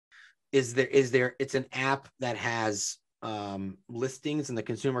it's an app that has listings, and the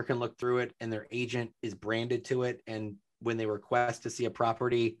consumer can look through it, and their agent is branded to it. And when they request to see a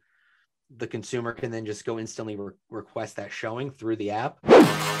property, the consumer can then just go instantly request that showing through the app.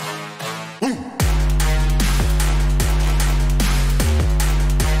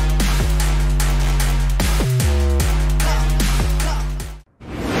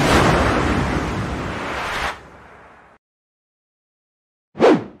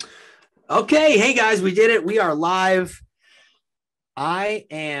 Okay. Hey guys, we did it. We are live. I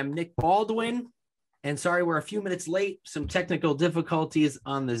am Nick Baldwin, and sorry, we're a few minutes late. Some technical difficulties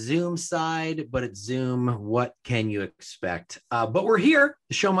on the Zoom side, but it's Zoom. What can you expect? But we're here.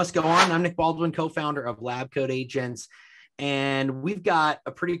 The show must go on. I'm Nick Baldwin, co-founder of LabCoatAgents, and we've got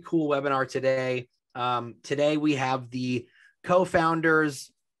a pretty cool webinar today. Today we have the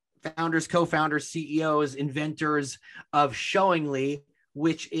co-founders, CEOs, inventors of Showingly,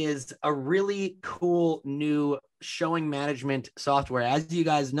 which is a really cool new showing management software. As you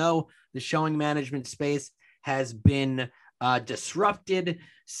guys know, the showing management space has been disrupted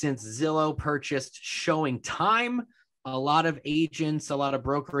since Zillow purchased Showing Time. A lot of agents, a lot of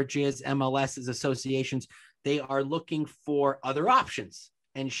brokerages, MLSs, associations, they are looking for other options.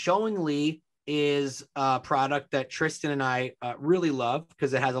 And Showingly is a product that Tristan and I really love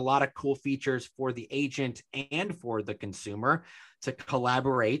because it has a lot of cool features for the agent and for the consumer to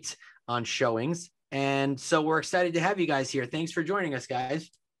collaborate on showings. And so we're excited to have you guys here. Thanks for joining us, guys.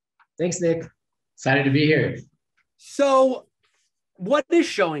 Thanks, Nick. Excited to be here. So what is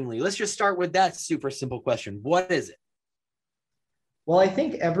Showingly? Let's just start with that super simple question. What is it? Well, I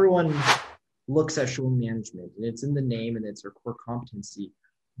think everyone looks at showing management, and it's in the name, and it's our core competency.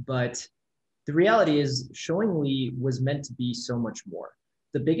 But the reality is Showingly was meant to be so much more.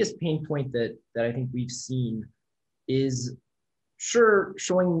 The biggest pain point that I think we've seen is, sure,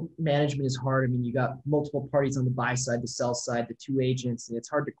 showing management is hard. I mean, you got multiple parties on the buy side, the sell side, the two agents, and it's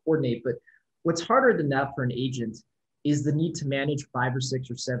hard to coordinate. But what's harder than that for an agent is the need to manage 5 or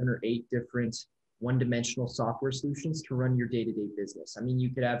 6 or 7 or 8 different one-dimensional software solutions to run your day-to-day business. I mean, you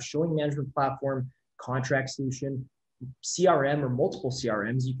could have showing management platform, contract solution, CRM or multiple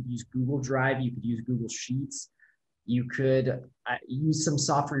CRMs. You could use Google Drive. You could use Google Sheets. You could use some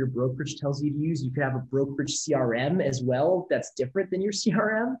software your brokerage tells you to use. You could have a brokerage CRM as well that's different than your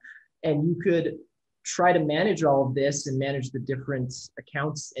CRM. And you could try to manage all of this and manage the different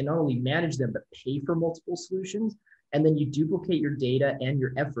accounts, and not only manage them, but pay for multiple solutions. And then you duplicate your data and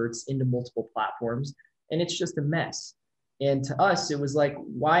your efforts into multiple platforms. And it's just a mess. And to us, it was like,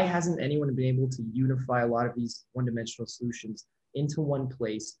 why hasn't anyone been able to unify a lot of these one-dimensional solutions into one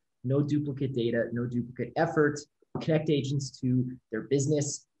place? No duplicate data, no duplicate effort. Connect agents to their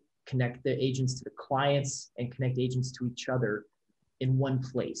business, connect the agents to the clients, and connect agents to each other in one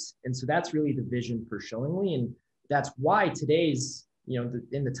place. And so that's really the vision for Showingly. And that's why today's,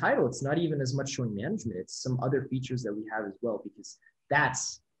 in the title, it's not even as much showing management. It's some other features that we have as well, because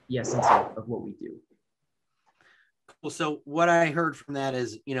that's the essence of what we do. Cool. So what I heard from that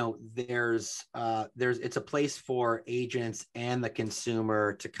is, it's a place for agents and the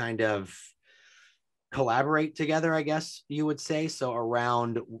consumer to kind of collaborate together, I guess you would say. So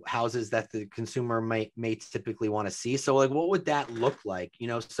around houses that the consumer may typically want to see. So like, what would that look like?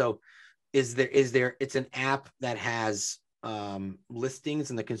 So it's an app that has listings,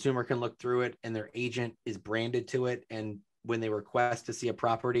 and the consumer can look through it, and their agent is branded to it. And when they request to see a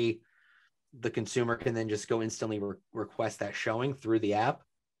property, the consumer can then just go instantly request that showing through the app.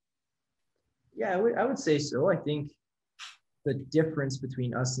 Yeah, I would say so. I think the difference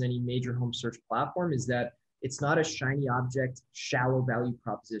between us and any major home search platform is that it's not a shiny object, shallow value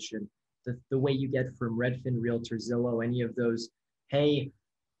proposition. The way you get from Redfin, Realtor, Zillow, any of those, hey,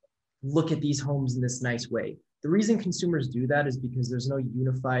 look at these homes in this nice way. The reason consumers do that is because there's no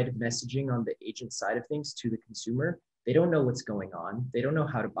unified messaging on the agent side of things to the consumer. They don't know what's going on. They don't know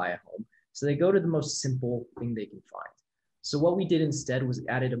how to buy a home. So they go to the most simple thing they can find. So what we did instead was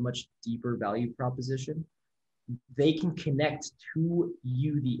added a much deeper value proposition. They can connect to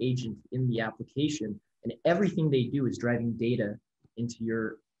you, the agent, in the application, and everything they do is driving data into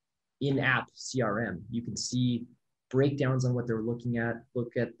your in-app CRM. You can see breakdowns on what they're looking at,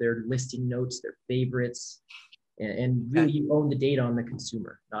 look at their listing notes, their favorites, and really you own the data on the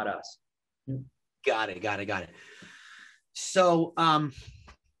consumer, not us. Got it. So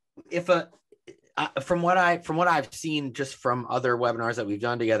from what I've seen just from other webinars that we've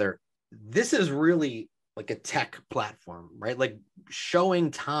done together, this is really like a tech platform, right? Like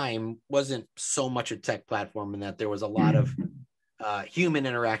Showing Time wasn't so much a tech platform in that there was a lot of human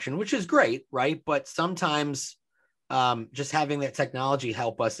interaction, which is great, right? But sometimes just having that technology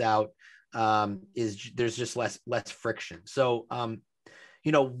help us out, there's just less friction. So,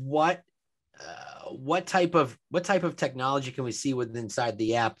 what type of technology can we see inside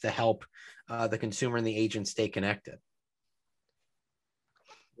the app to help the consumer and the agent stay connected?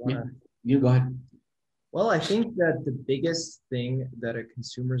 You go ahead. Well, I think that the biggest thing that a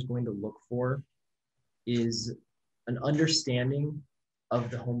consumer is going to look for is an understanding of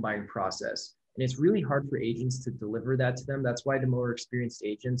the home buying process. And it's really hard for agents to deliver that to them. That's why the more experienced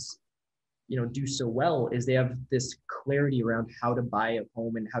agents, do so well, is they have this clarity around how to buy a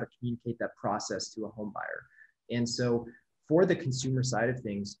home and how to communicate that process to a home buyer. And so for the consumer side of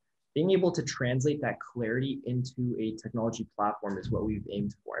things, being able to translate that clarity into a technology platform is what we've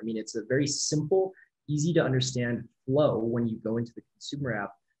aimed for. I mean, it's a very simple, easy to understand flow when you go into the consumer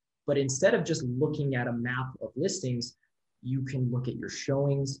app. But instead of just looking at a map of listings, you can look at your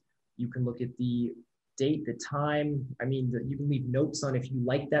showings. You can look at the date, the time. I mean, you can leave notes on if you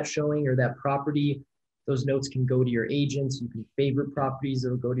like that showing or that property. Those notes can go to your agent. You can favorite properties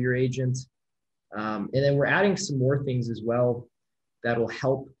that'll go to your agent. And then we're adding some more things as well that'll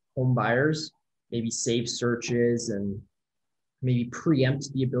help home buyers maybe save searches and maybe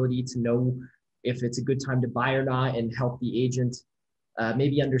preempt the ability to know if it's a good time to buy or not, and help the agent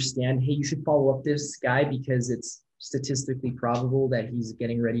maybe understand, hey, you should follow up this guy because it's statistically probable that he's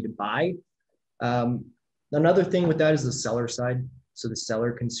getting ready to buy. Another thing with that is the seller side. So the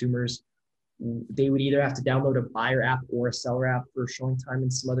seller consumers, they would either have to download a buyer app or a seller app for showing time in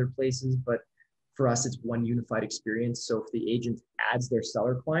some other places, but for us, it's one unified experience. So if the agent adds their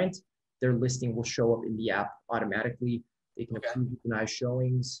seller client, their listing will show up in the app automatically. They can approve and deny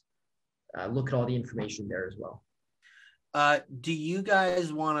showings, look at all the information there as well. Do you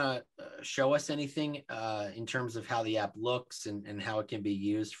guys want to show us anything in terms of how the app looks and how it can be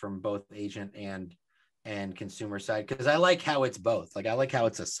used from both agent and consumer side? Because I like how it's both. Like, I like how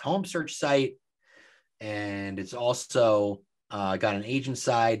it's a home search site and it's also got an agent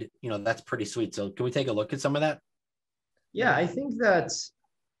side. That's pretty sweet. So can we take a look at some of that? Yeah, I think that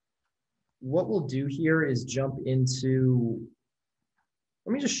what we'll do here is jump into,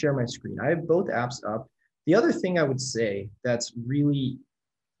 let me just share my screen. I have both apps up. The other thing I would say that's really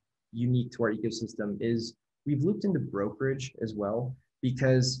unique to our ecosystem is we've looped into brokerage as well,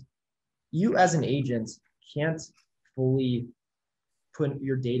 because you as an agent can't fully put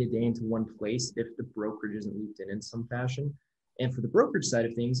your day-to-day into one place if the brokerage isn't looped in some fashion. And for the brokerage side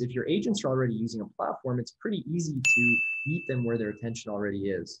of things, if your agents are already using a platform, it's pretty easy to meet them where their attention already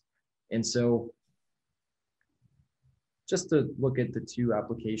is. And so just to look at the two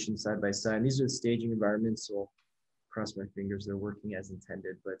applications side by side, these are the staging environments, so I'll cross my fingers they're working as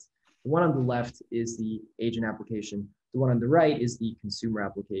intended. But the one on the left is the agent application. The one on the right is the consumer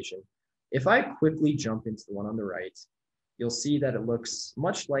application. If I quickly jump into the one on the right, you'll see that it looks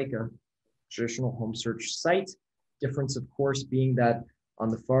much like a traditional home search site. Difference, of course, being that on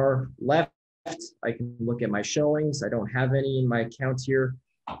the far left, I can look at my showings. I don't have any in my account here.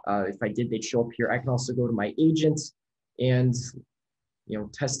 If I did, they'd show up here. I can also go to my agent and,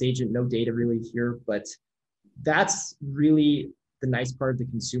 test agent, no data really here, but that's really the nice part of the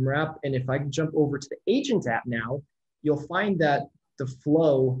consumer app. And if I can jump over to the agent app now, you'll find that the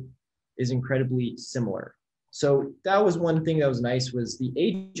flow is incredibly similar. So that was one thing that was nice, was the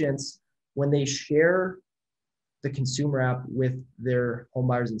agents, when they share the consumer app with their home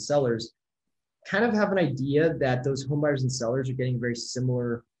buyers and sellers, kind of have an idea that those home buyers and sellers are getting very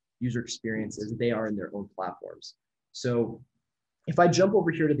similar user experiences they are in their own platforms. So if I jump over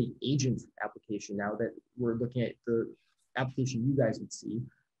here to the agent application now that we're looking at the application you guys would see,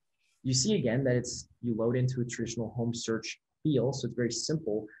 you see again that you load into a traditional home search feel. So it's very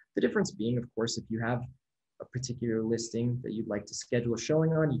simple. The difference being, of course, if you have a particular listing that you'd like to schedule a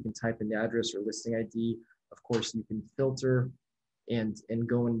showing on, you can type in the address or listing ID. Of course, you can filter and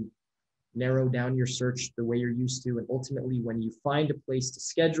go and narrow down your search the way you're used to. And ultimately, when you find a place to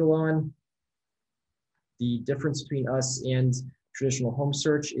schedule on, the difference between us and traditional home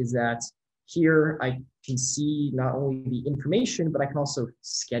search is that here I can see not only the information, but I can also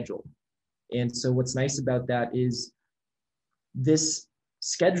schedule. And so what's nice about that is this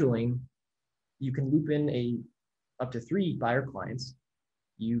scheduling, you can loop in up to 3 buyer clients.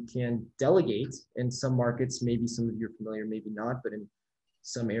 You can delegate in some markets, maybe some of you are familiar, maybe not, but in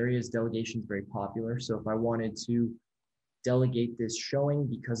some areas, delegation is very popular. So if I wanted to delegate this showing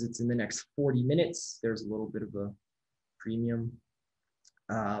because it's in the next 40 minutes, there's a little bit of a premium.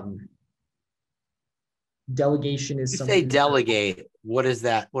 Delegation is something. You say delegate, what is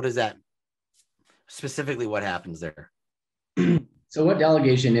that? What is that? Specifically, what happens there? So what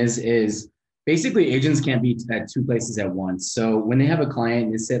delegation is Basically, agents can't be at two places at once. So when they have a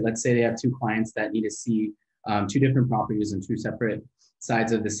client, let's say they have two clients that need to see two different properties on two separate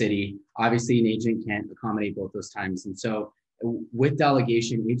sides of the city. Obviously, an agent can't accommodate both those times. And so with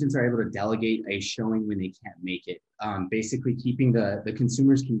delegation, agents are able to delegate a showing when they can't make it, basically keeping the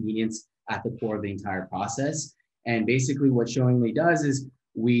consumer's convenience at the core of the entire process. And basically what Showingly does is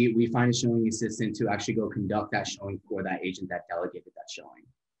we find a showing assistant to actually go conduct that showing for that agent that delegated that showing.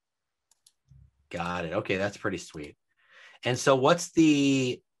 Got it. Okay, that's pretty sweet. And so what's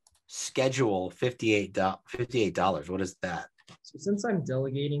the schedule? $58. What is that? So since I'm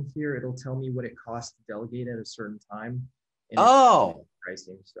delegating here, it'll tell me what it costs to delegate at a certain time. And oh,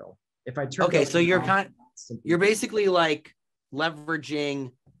 pricing. So if I turn okay, so you're basically like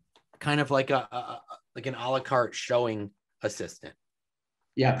leveraging kind of like like an a la carte showing assistant.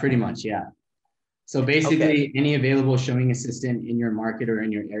 Yeah, pretty much. Yeah. So basically, any available showing assistant in your market or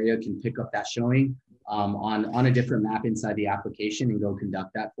in your area can pick up that showing on a different map inside the application and go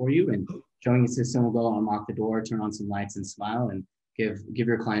conduct that for you. And showing assistant will go unlock the door, turn on some lights, and smile and give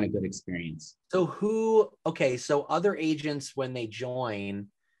your client a good experience. So so other agents, when they join,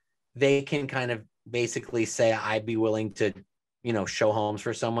 they can kind of basically say, I'd be willing to, show homes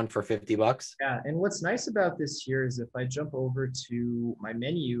for someone for $50. Yeah. And what's nice about this here is if I jump over to my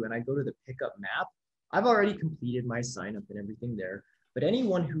menu and I go to the pickup map, I've already completed my sign up and everything there. But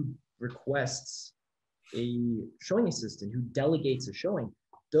anyone who requests a showing assistant, who delegates a showing,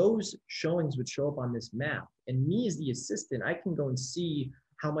 those showings would show up on this map. And me as the assistant, I can go and see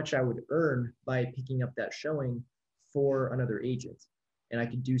how much I would earn by picking up that showing for another agent. And I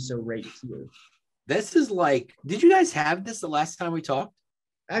could do so right here. This is like, did you guys have this the last time we talked?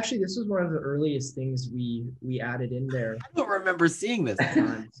 Actually, this was one of the earliest things we added in there. I don't remember seeing this.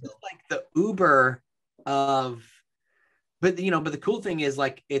 It's like the Uber of, but the cool thing is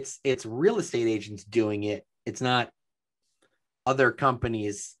like it's real estate agents doing it. It's not other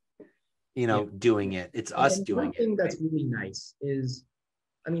companies, doing it. It's us doing it. One thing that's really nice is,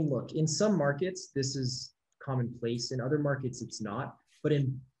 look, in some markets, this is commonplace. In other markets, it's not. But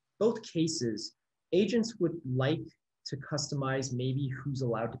in both cases, agents would like to customize maybe who's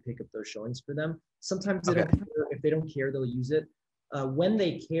allowed to pick up those showings for them. Sometimes they don't care. If they don't care, they'll use it. When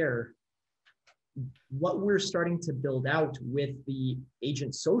they care, what we're starting to build out with the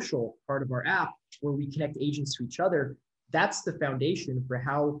agent social part of our app, where we connect agents to each other, that's the foundation for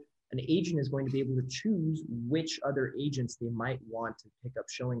how an agent is going to be able to choose which other agents they might want to pick up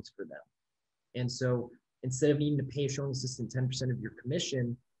showings for them. And so instead of needing to pay a showing assistant 10% of your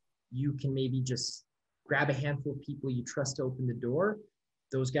commission, you can maybe just grab a handful of people you trust to open the door.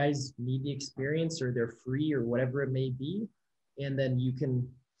 Those guys need the experience, or they're free, or whatever it may be. And then you can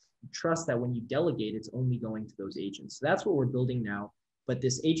trust that when you delegate, it's only going to those agents. So that's what we're building now. But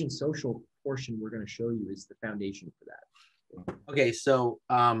this agent social portion we're going to show you is the foundation for that. Okay, so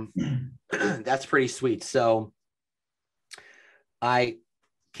that's pretty sweet. So I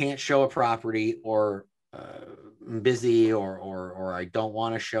can't show a property, or I'm busy, or I don't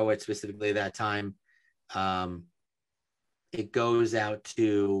want to show it specifically that time. It goes out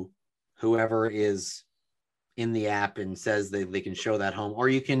to whoever is in the app and says they can show that home, or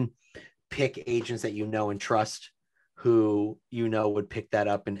you can pick agents that and trust who would pick that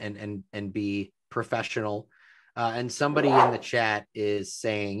up and be professional. And somebody in the chat is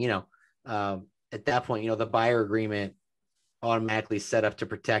saying, at that point, the buyer agreement automatically set up to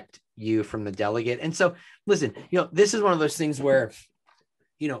protect you from the delegate. And so, listen, this is one of those things where,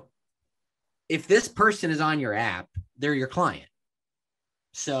 if this person is on your app, they're your client.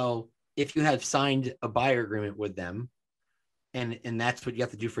 So if you have signed a buyer agreement with them, and that's what you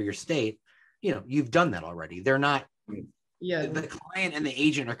have to do for your state, you've done that already. They're not, the client and the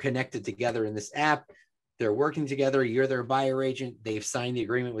agent are connected together in this app. They're working together. You're their buyer agent. They've signed the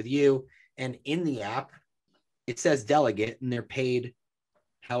agreement with you. And in the app, it says delegate, and they're paid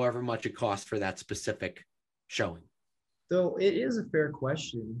however much it costs for that specific showing. So it is a fair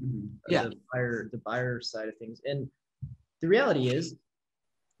question. Yeah. The buyer side of things. And the reality is,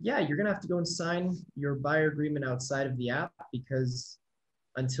 you're going to have to go and sign your buyer agreement outside of the app, because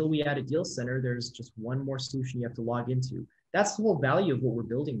until we add a deal center, there's just one more solution you have to log into. That's the whole value of what we're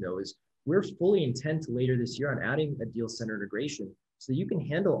building, though, is we're fully intent later this year on adding a deal center integration, so you can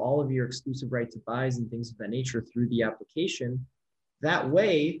handle all of your exclusive right to buys and things of that nature through the application. That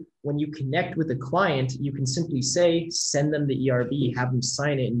way, when you connect with a client, you can simply say, send them the ERB, have them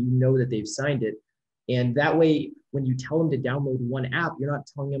sign it, and that they've signed it. And that way, when you tell them to download one app, you're not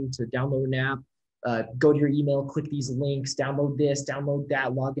telling them to download an app, go to your email, click these links, download this, download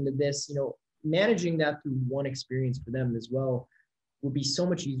that, log into this. Managing that through one experience for them as well would be so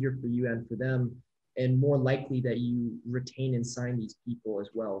much easier for you and for them, and more likely that you retain and sign these people as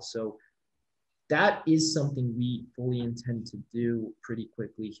well. So that is something we fully intend to do pretty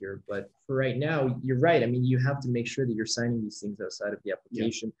quickly here. But for right now, you're right. I mean, you have to make sure that you're signing these things outside of the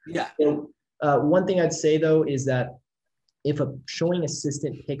application. Yeah. So one thing I'd say though is that if a showing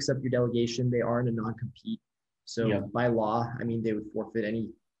assistant picks up your delegation, they are in a non-compete. So by law, I mean, they would forfeit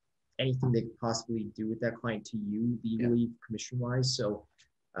anything they could possibly do with that client to you legally, commission-wise. So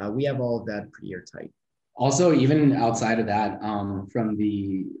we have all of that pretty airtight. Also, even outside of that, from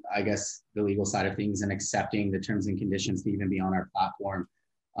the, I guess, the legal side of things and accepting the terms and conditions to even be on our platform,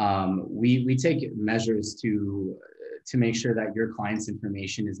 we take measures to make sure that your client's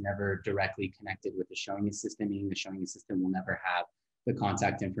information is never directly connected with the showing assistant, meaning the showing assistant will never have the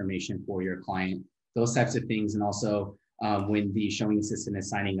contact information for your client, those types of things. And also, when the showing assistant is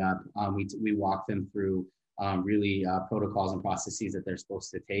signing up, we walk them through really protocols and processes that they're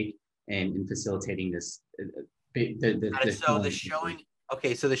supposed to take and facilitating this. So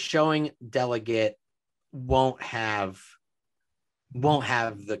the showing delegate won't have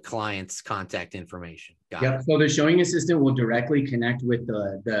the client's contact information. Yep. So the showing assistant will directly connect with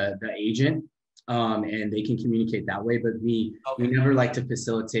the agent, and they can communicate that way. But we never like to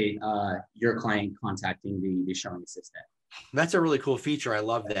facilitate your client contacting the showing assistant. That's a really cool feature. I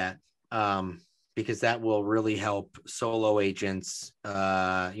love that. Because that will really help solo agents,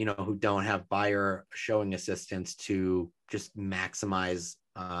 who don't have buyer showing assistants to just maximize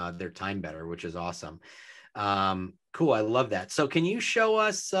their time better, which is awesome. Cool. I love that. So can you show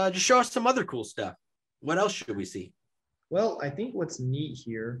us some other cool stuff? What else should we see? Well, I think what's neat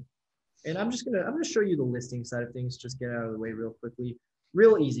here, and I'm gonna show you the listing side of things, just get out of the way real quickly.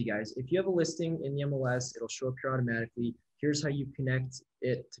 Real easy, guys. If you have a listing in the MLS, it'll show up here automatically. Here's how you connect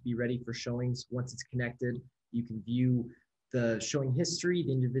it to be ready for showings. Once it's connected, you can view the showing history,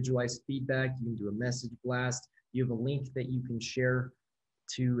 the individualized feedback. You can do a message blast. You have a link that you can share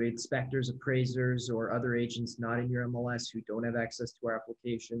to inspectors, appraisers, or other agents not in your MLS who don't have access to our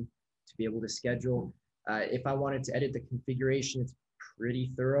application to be able to schedule. If I wanted to edit the configuration, it's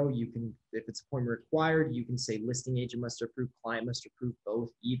pretty thorough. You can, if it's appointment required, you can say listing agent must approve, client must approve,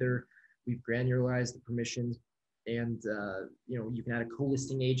 both, either. We've granularized the permissions. And, you can add a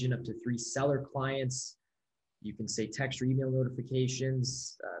co-listing agent up to 3 seller clients. You can say text or email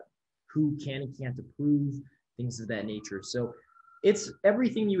notifications, who can and can't approve, things of that nature. So it's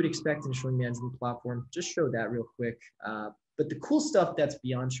everything you would expect in a showing management platform. Just show that real quick. But the cool stuff that's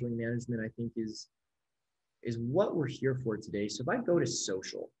beyond showing management, I think, is what we're here for today. So if I go to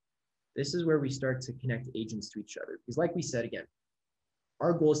social, this is where we start to connect agents to each other. Because like we said, again,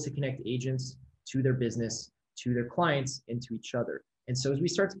 our goal is to connect agents to their business, to their clients, and to each other. And so as we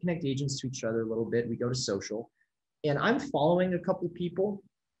start to connect agents to each other a little bit, we go to social, and I'm following a couple of people,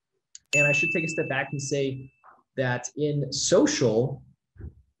 and I should take a step back and say that in social,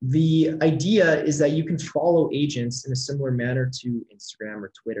 the idea is that you can follow agents in a similar manner to Instagram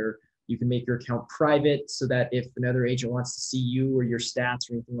or Twitter. You can make your account private so that if another agent wants to see you or your stats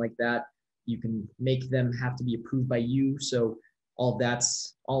or anything like that, you can make them have to be approved by you. So all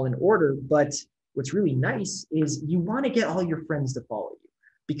that's all in order. But what's really nice is you want to get all your friends to follow you,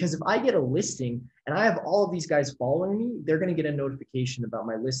 because if I get a listing and I have all of these guys following me, they're going to get a notification about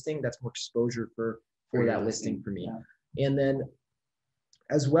my listing. That's more exposure for that listing for me. Yeah. And then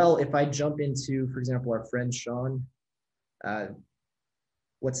as well, if I jump into, for example, our friend Sean,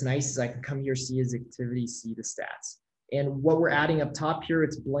 what's nice is I can come here, see his activity, see the stats. And what we're adding up top here,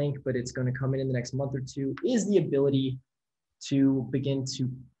 it's blank, but it's going to come in the next month or two, is the ability to begin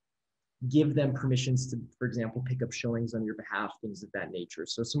to give them permissions to, for example, pick up showings on your behalf, things of that nature.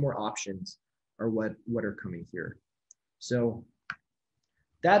 So some more options are what are coming here. So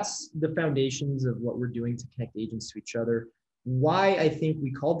that's the foundations of what we're doing to connect agents to each other. Why I think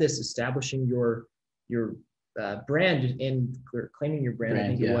we call this establishing your brand and claiming your brand, I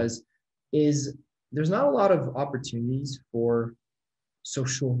think it was, is there's not a lot of opportunities for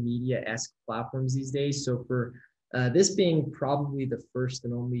social media-esque platforms these days. So for this being probably the first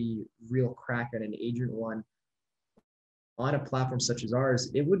and only real crack at an agent one on a platform such as ours,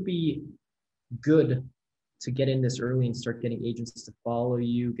 it would be good to get in this early and start getting agents to follow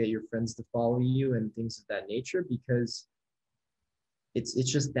you, get your friends to follow you, and things of that nature, because it's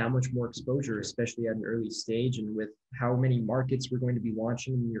just that much more exposure, especially at an early stage. And with how many markets we're going to be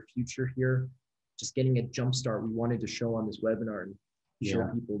launching in the near future here, just getting a jump start, we wanted to show on this webinar and show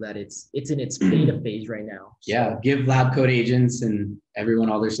people that it's in its beta phase right now. So, yeah, give LabCoatAgents and everyone,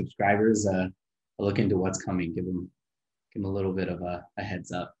 all their subscribers, a look into what's coming. Give them a little bit of a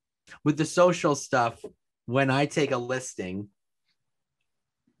heads up. With the social stuff, when I take a listing,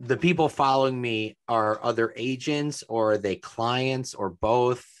 the people following me are other agents, or are they clients, or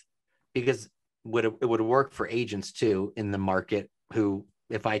both? Because it would work for agents too in the market who,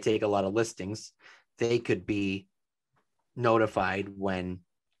 if I take a lot of listings, they could be notified when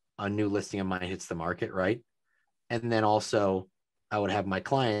a new listing of mine hits the market, right? And then also I would have my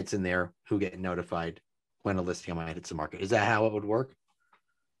clients in there who get notified when a listing of mine hits the market. Is that how it would work?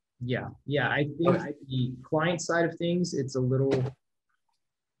 Yeah. I think the client side of things,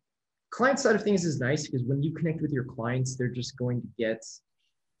 client side of things is nice because when you connect with your clients, they're just going to get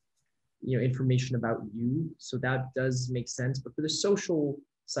information about you. So that does make sense. But for the social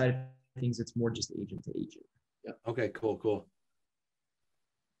side of things, it's more just agent to agent. Yeah. Okay, cool.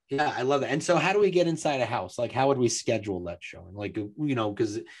 Yeah, I love that. And so how do we get inside a house? Like, how would we schedule that showing? Like,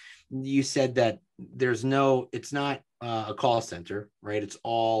 because you said that it's not a call center, right? It's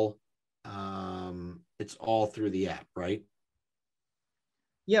all through the app, right?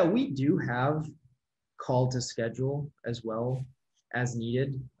 Yeah, we do have call to schedule as well as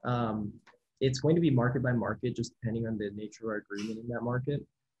needed. It's going to be market by market, just depending on the nature of our agreement in that market.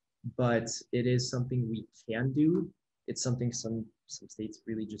 But it is something we can do. It's something some states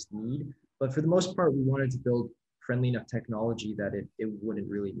really just need. But for the most part, we wanted to build friendly enough technology that it wouldn't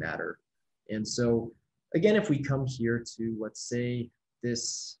really matter. And so, again, if we come here to, let's say,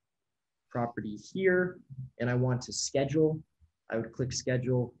 this property here, and I want to schedule, I would click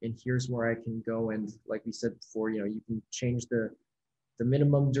schedule, and here's where I can go. And like we said before, you can change the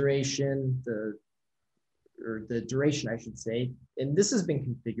minimum duration, the duration, I should say. And this has been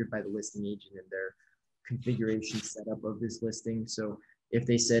configured by the listing agent in their configuration setup of this listing. So if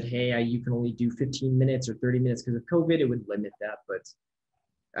they said, hey, you can only do 15 minutes or 30 minutes because of COVID, it would limit that. But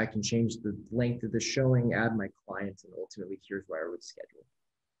I can change the length of the showing, add my clients, and ultimately here's where I would schedule.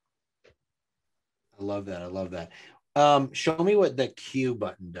 I love that. Show me what the queue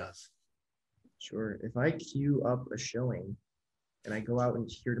button does. Sure. If I queue up a showing and I go out and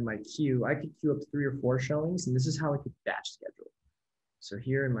here to my queue, I could queue up 3 or 4 showings, and this is how I could batch schedule. So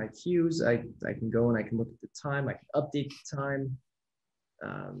here in my queues, I can go and I can look at the time. I can update the time.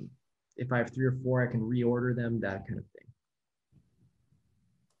 If I have 3 or 4, I can reorder them, that kind of thing.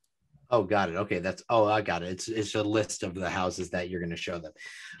 Oh, got it. Okay, I got it. It's a list of the houses that you're going to show them.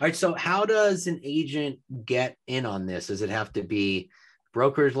 All right. So how does an agent get in on this? Does it have to be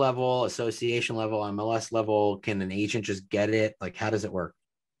brokerage level, association level, MLS level? Can an agent just get it? Like, how does it work?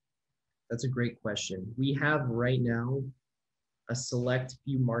 That's a great question. We have right now a select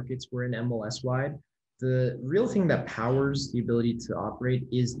few markets we're in MLS wide. The real thing that powers the ability to operate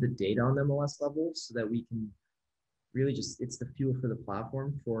is the data on the MLS level, so that we can really it's the fuel for the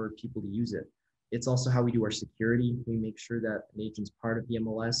platform for people to use it. It's also how we do our security. We make sure that an agent's part of the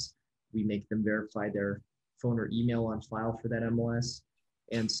MLS. We make them verify their phone or email on file for that MLS.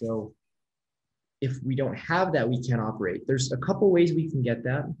 And so if we don't have that, we can't operate. There's a couple ways we can get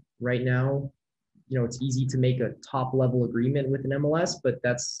that. Right now, it's easy to make a top level agreement with an MLS, but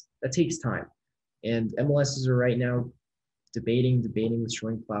that takes time. And MLSs are right now debating with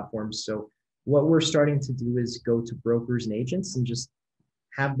showing platforms. So what we're starting to do is go to brokers and agents and just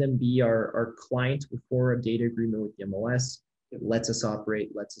have them be our client before a data agreement with the MLS. It lets us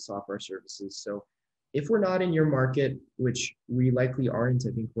operate, lets us offer our services. So if we're not in your market, which we likely aren't,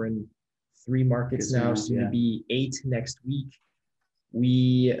 I think we're in 3 markets now, soon to be 8 next week.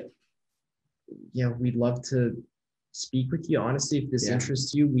 We'd love to speak with you. Honestly, if this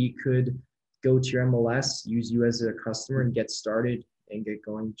interests you, we could go to your MLS, use you as a customer, and get started and get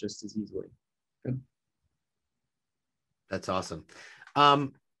going just as easily. Good. That's awesome.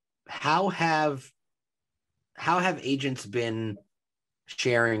 How have agents been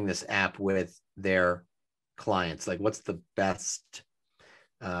sharing this app with their clients? Like, what's the best,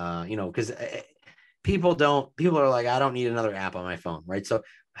 because people are like, I don't need another app on my phone, right? So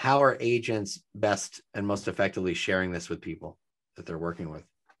how are agents best and most effectively sharing this with people that they're working with?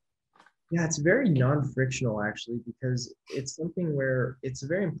 Yeah, it's very non-frictional actually, because it's something where it's a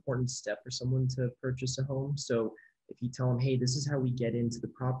very important step for someone to purchase a home. So if you tell them, hey, this is how we get into the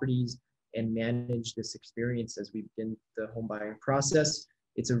properties and manage this experience as we begin the home buying process,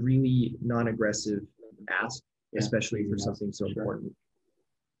 it's a really non-aggressive ask, especially for something so important.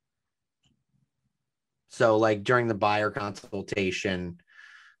 So like during the buyer consultation,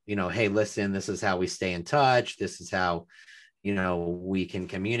 hey, listen, this is how we stay in touch. This is how, we can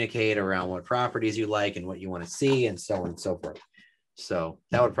communicate around what properties you like and what you want to see, and so on and so forth. So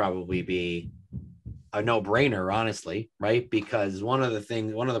that would probably be a no-brainer, honestly, right? Because one of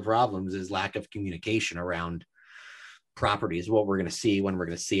the problems is lack of communication around properties, what we're going to see, when we're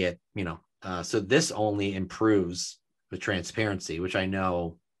going to see it, so this only improves the transparency, which I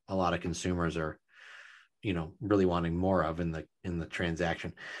know a lot of consumers are, really wanting more of in the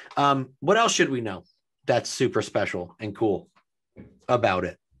transaction. What else should we know that's super special and cool about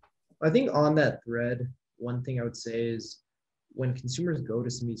it? I think on that thread, one thing I would say is when consumers go to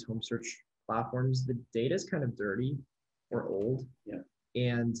some of these home search platforms, the data is kind of dirty or old. Yeah.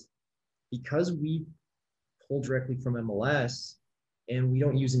 And because we pull directly from MLS and we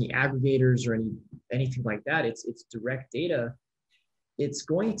don't use any aggregators or anything like that, it's direct data. It's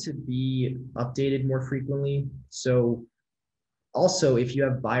going to be updated more frequently. So also, if you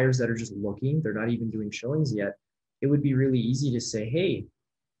have buyers that are just looking, they're not even doing showings yet, it would be really easy to say, hey,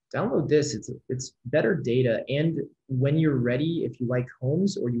 download this. It's better data. And when you're ready, if you like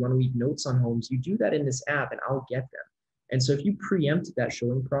homes or you want to leave notes on homes, you do that in this app and I'll get them. And so if you preempt that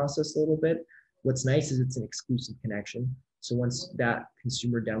showing process a little bit, what's nice is it's an exclusive connection. So once that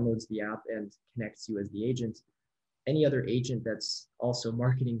consumer downloads the app and connects you as the agent, any other agent that's also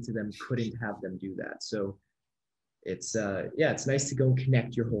marketing to them couldn't have them do that. So it's it's nice to go and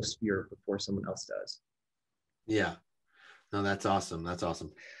connect your whole sphere before someone else does. Yeah. No, that's awesome. That's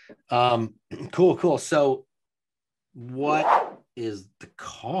awesome. Cool. So what is the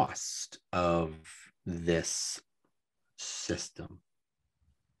cost of this system?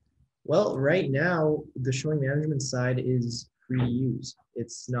 Well, right now, the showing management side is free to use.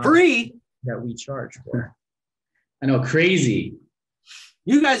 It's not free that we charge for. I know, crazy.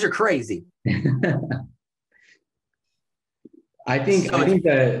 You guys are crazy. I think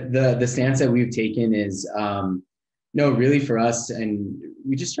the stance that we've taken is no, really for us, and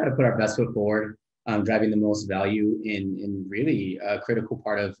we just try to put our best foot forward, driving the most value in really a critical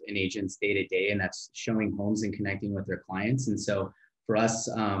part of an agent's day to day, and that's showing homes and connecting with their clients. And so for us,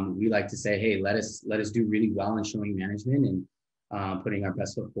 we like to say, hey, let us do really well in showing management and putting our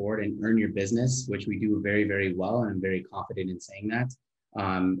best foot forward and earn your business, which we do very, very well, and I'm very confident in saying that,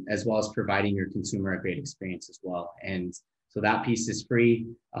 as well as providing your consumer a great experience as well. And so that piece is free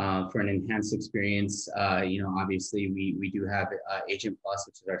for an enhanced experience. Obviously we do have Agent Plus,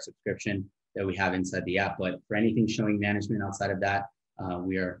 which is our subscription that we have inside the app. But for anything showing management outside of that,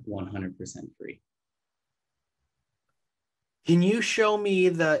 we are 100% free. Can you show me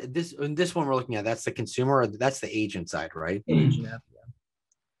this one we're looking at? That's the consumer, or that's the agent side, right? Agent app, yeah.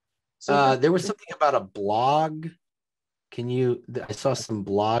 So there was something about a blog. I saw some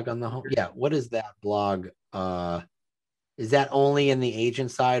blog on the home. Yeah. What is that blog? Is that only in the agent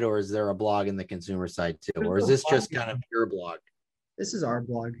side, or is there a blog in the consumer side too? Or is this just kind of your blog? This is our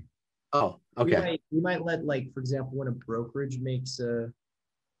blog. Oh, okay. We might let, like, for example, when a brokerage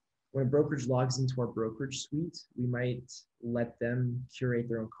logs into our brokerage suite, we might let them curate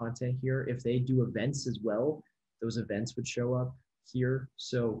their own content here. If they do events as well, those events would show up here.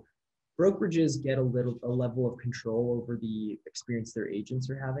 So brokerages get a level of control over the experience their agents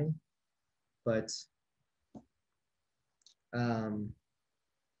are having. But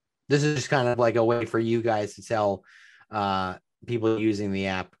this is just kind of like a way for you guys to tell people using the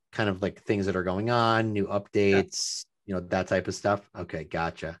app kind of like things that are going on, new updates, that type of stuff. Okay,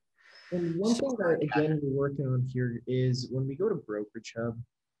 gotcha. And one thing that, again, we're working on here is when we go to Brokerage Hub,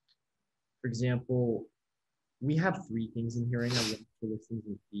 for example, we have 3 things in here right now: listings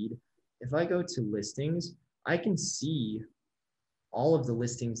and feed. If I go to listings, I can see all of the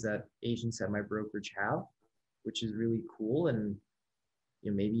listings that agents at my brokerage have, which is really cool. And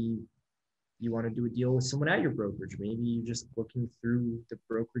maybe you want to do a deal with someone at your brokerage. Maybe you're just looking through the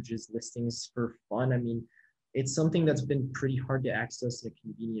brokerage's listings for fun. I mean, it's something that's been pretty hard to access in a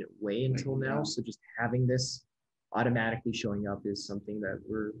convenient way until now. So just having this automatically showing up is something that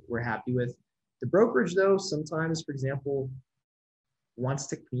we're happy with. The brokerage, though, sometimes, for example, wants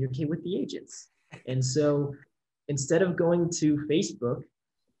to communicate with the agents. And so instead of going to Facebook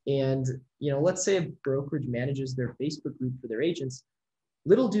and, let's say a brokerage manages their Facebook group for their agents,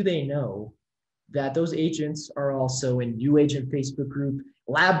 little do they know that those agents are also in New Agent Facebook group,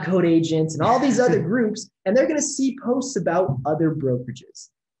 LabCoatAgents, and all these other groups, and they're going to see posts about other brokerages.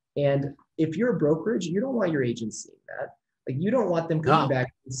 And if you're a brokerage, you don't want your agents seeing that. Like, you don't want them coming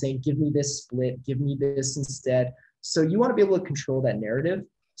back and saying, give me this split, give me this instead. So you want to be able to control that narrative.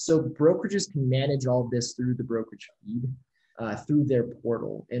 So brokerages can manage all of this through the brokerage feed, through their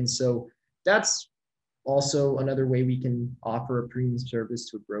portal. And so that's also another way we can offer a premium service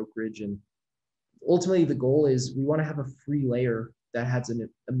to a brokerage. And ultimately, the goal is we want to have a free layer that has an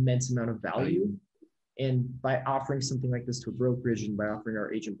immense amount of value. And by offering something like this to a brokerage and by offering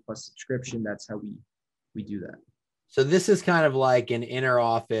our Agent Plus subscription, that's how we do that. So this is kind of like an inner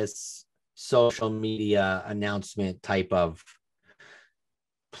office social media announcement type of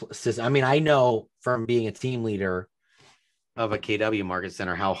system. I mean, I know from being a team leader, of a KW market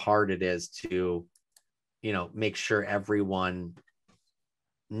center, how hard it is to, make sure everyone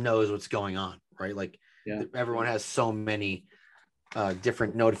knows what's going on, right? Like everyone has so many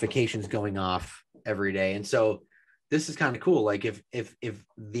different notifications going off every day. And so this is kind of cool. Like if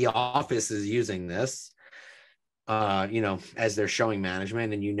the office is using this, as they're showing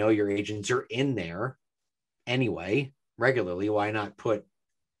management, and your agents are in there anyway regularly, why not put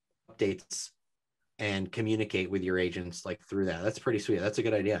updates and communicate with your agents like through that? That's pretty sweet. That's a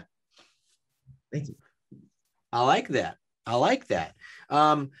good idea. Thank you. I like that.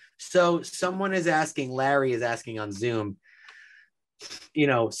 So someone is asking, Larry is asking on Zoom,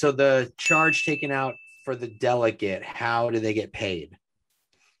 so the charge taken out for the delegate, how do they get paid?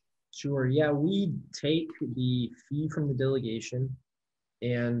 Sure. Yeah, we take the fee from the delegation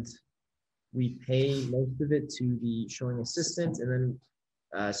and we pay most of it to the showing assistant, and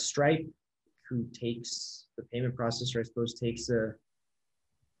then Stripe, who takes the payment processor, I suppose, takes a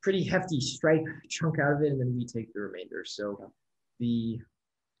pretty hefty Stripe chunk out of it, and then we take the remainder. So we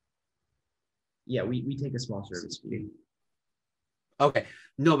take a small service fee. Okay.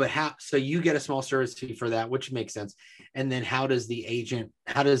 No, but so you get a small service fee for that, which makes sense. And then how does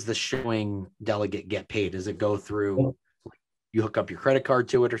the showing delegate get paid? Does it go through, you hook up your credit card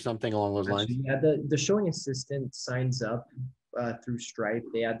to it or something along those lines? Yeah, the showing assistant signs up through Stripe.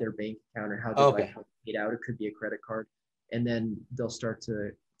 They add their bank account or how they like paid out. It could be a credit card. And then they'll start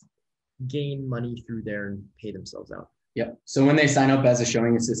to gain money through there and pay themselves out. Yep. So when they sign up as a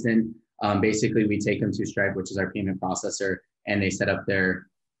showing assistant, basically we take them to Stripe, which is our payment processor, and they set up their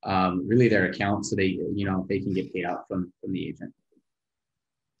account so they can get paid out from the agent.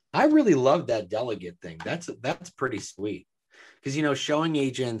 I really love that delegate thing. That's pretty sweet, because showing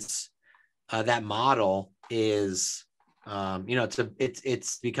agents, that model is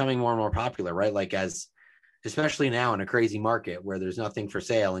it's becoming more and more popular, right? Like especially now in a crazy market where there's nothing for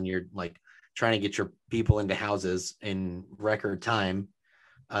sale and you're like trying to get your people into houses in record time,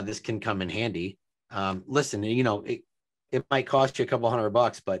 this can come in handy. Listen, it might cost you a couple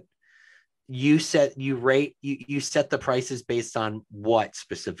 $100, but you set the prices based on what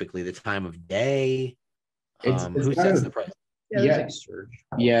specifically? The time of day? Who sets the price?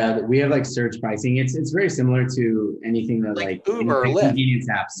 Yeah, we have like surge pricing. It's very similar to anything that like Uber or Lyft. Convenience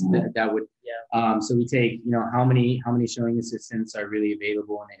apps that would. So we take how many showing assistants are really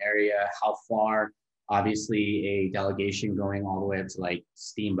available in the area, how far. Obviously, a delegation going all the way up to like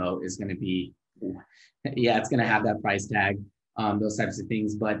Steamboat is going to be, it's going to have that price tag. Those types of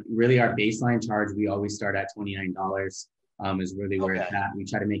things, but really our baseline charge, we always start at $29 is really where it's at. We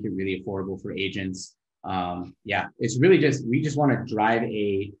try to make it really affordable for agents. It's really we just want to drive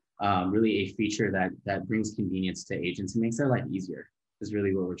a feature that brings convenience to agents and makes their life easier is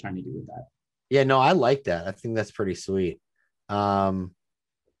really what we're trying to do with that. Yeah, no, I like that. I think that's pretty sweet.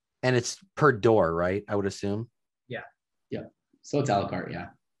 And it's per door, right? I would assume. Yeah. So it's a la carte.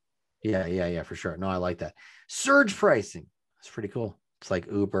 Yeah, for sure. No, I like that. Surge pricing. It's pretty cool. It's like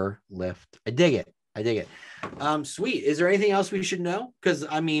Uber, Lyft. I dig it. Sweet. Is there anything else we should know? Because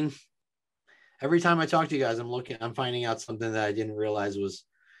I mean, every time I talk to you guys, I'm finding out something that I didn't realize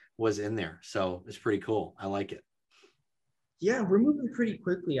was in there. So it's pretty cool. I like it. Yeah, we're moving pretty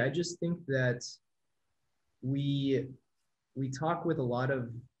quickly. I just think that we talk with a lot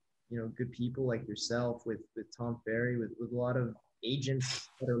of good people like yourself, with Tom Ferry, with a lot of agents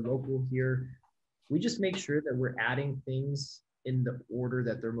that are local here. We just make sure that we're adding things in the order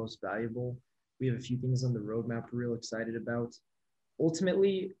that they're most valuable. We have a few things on the roadmap we're real excited about.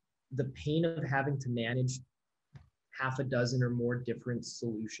 Ultimately, the pain of having to manage half a dozen or more different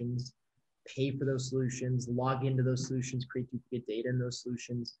solutions, pay for those solutions, log into those solutions, create duplicate data in those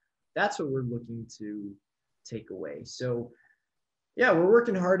solutions, that's what we're looking to take away. So yeah, we're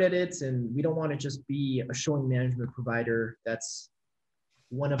working hard at it, and we don't want to just be a showing management provider that's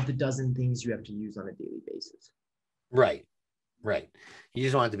one of the dozen things you have to use on a daily basis. Right. You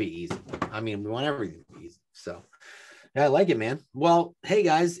just want it to be easy. I mean, we want everything to be easy. So yeah, I like it, man. Well, hey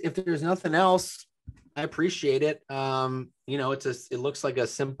guys, if there's nothing else, I appreciate it. It looks like a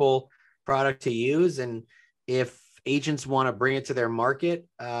simple product to use. And if agents want to bring it to their market,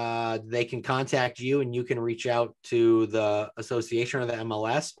 they can contact you and you can reach out to the association or the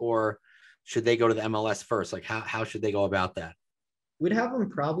MLS, or should they go to the MLS first? Like how should they go about that? We'd have them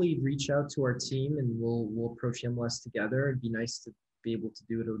probably reach out to our team and we'll approach MLS together. It'd be nice to be able to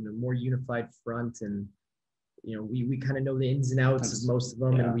do it on a more unified front. And, we kind of know the ins and outs of most of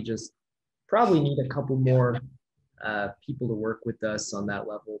them, and we just probably need a couple more people to work with us on that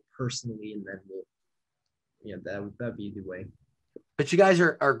level personally. And then that'd be the way. But you guys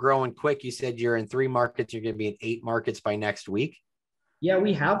are growing quick. You said you're in 3 markets. You're going to be in 8 markets by next week. Yeah,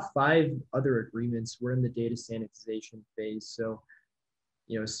 we have 5 other agreements. We're in the data sanitization phase. So,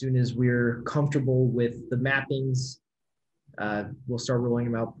 as soon as we're comfortable with the mappings, we'll start rolling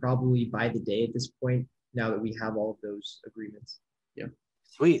them out probably by the day at this point, now that we have all of those agreements. Yeah.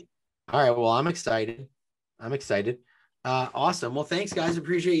 Sweet. All right. Well, I'm excited. Awesome. Well, thanks, guys.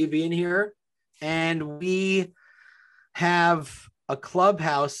 Appreciate you being here. And we have a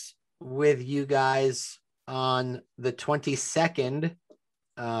clubhouse with you guys on the 22nd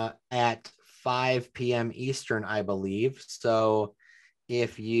at 5 p.m. Eastern, I believe. So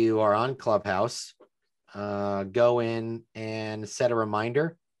if you are on Clubhouse, go in and set a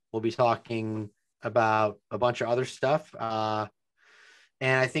reminder. We'll be talking about a bunch of other stuff. And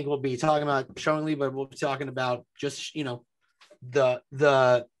I think we'll be talking about Showingly, but we'll be talking about just,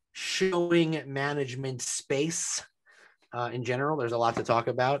 the showing management space in general. There's a lot to talk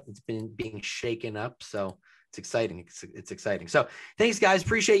about. It's been being shaken up. So it's exciting. It's exciting. So thanks, guys.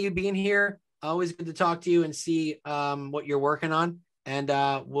 Appreciate you being here. Always good to talk to you and see what you're working on. And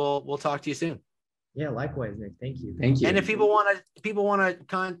we'll talk to you soon. Yeah, likewise, Nick. Thank you. Thank you. And if people want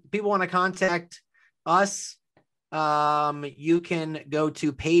to contact us, you can go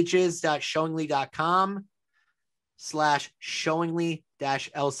to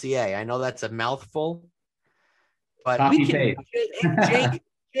pages.showingly.com/showingly-LCA. I know that's a mouthful, but Copy we can.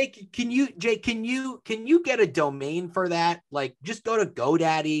 Jake, Can you get a domain for that? Like, just go to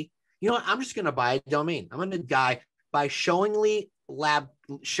GoDaddy. You know what? I'm just gonna buy a domain. I'm gonna buy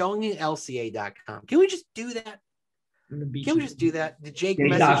showinglylca.com. Can we just do that? Can we just do that? Did Jake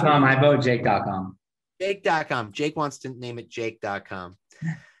message me? Jake.com. I vote Jake.com. Jake.com. Jake wants to name it Jake.com.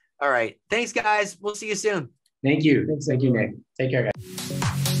 All right. Thanks, guys. We'll see you soon. Thank you. Thank you, Nick. Take care, guys.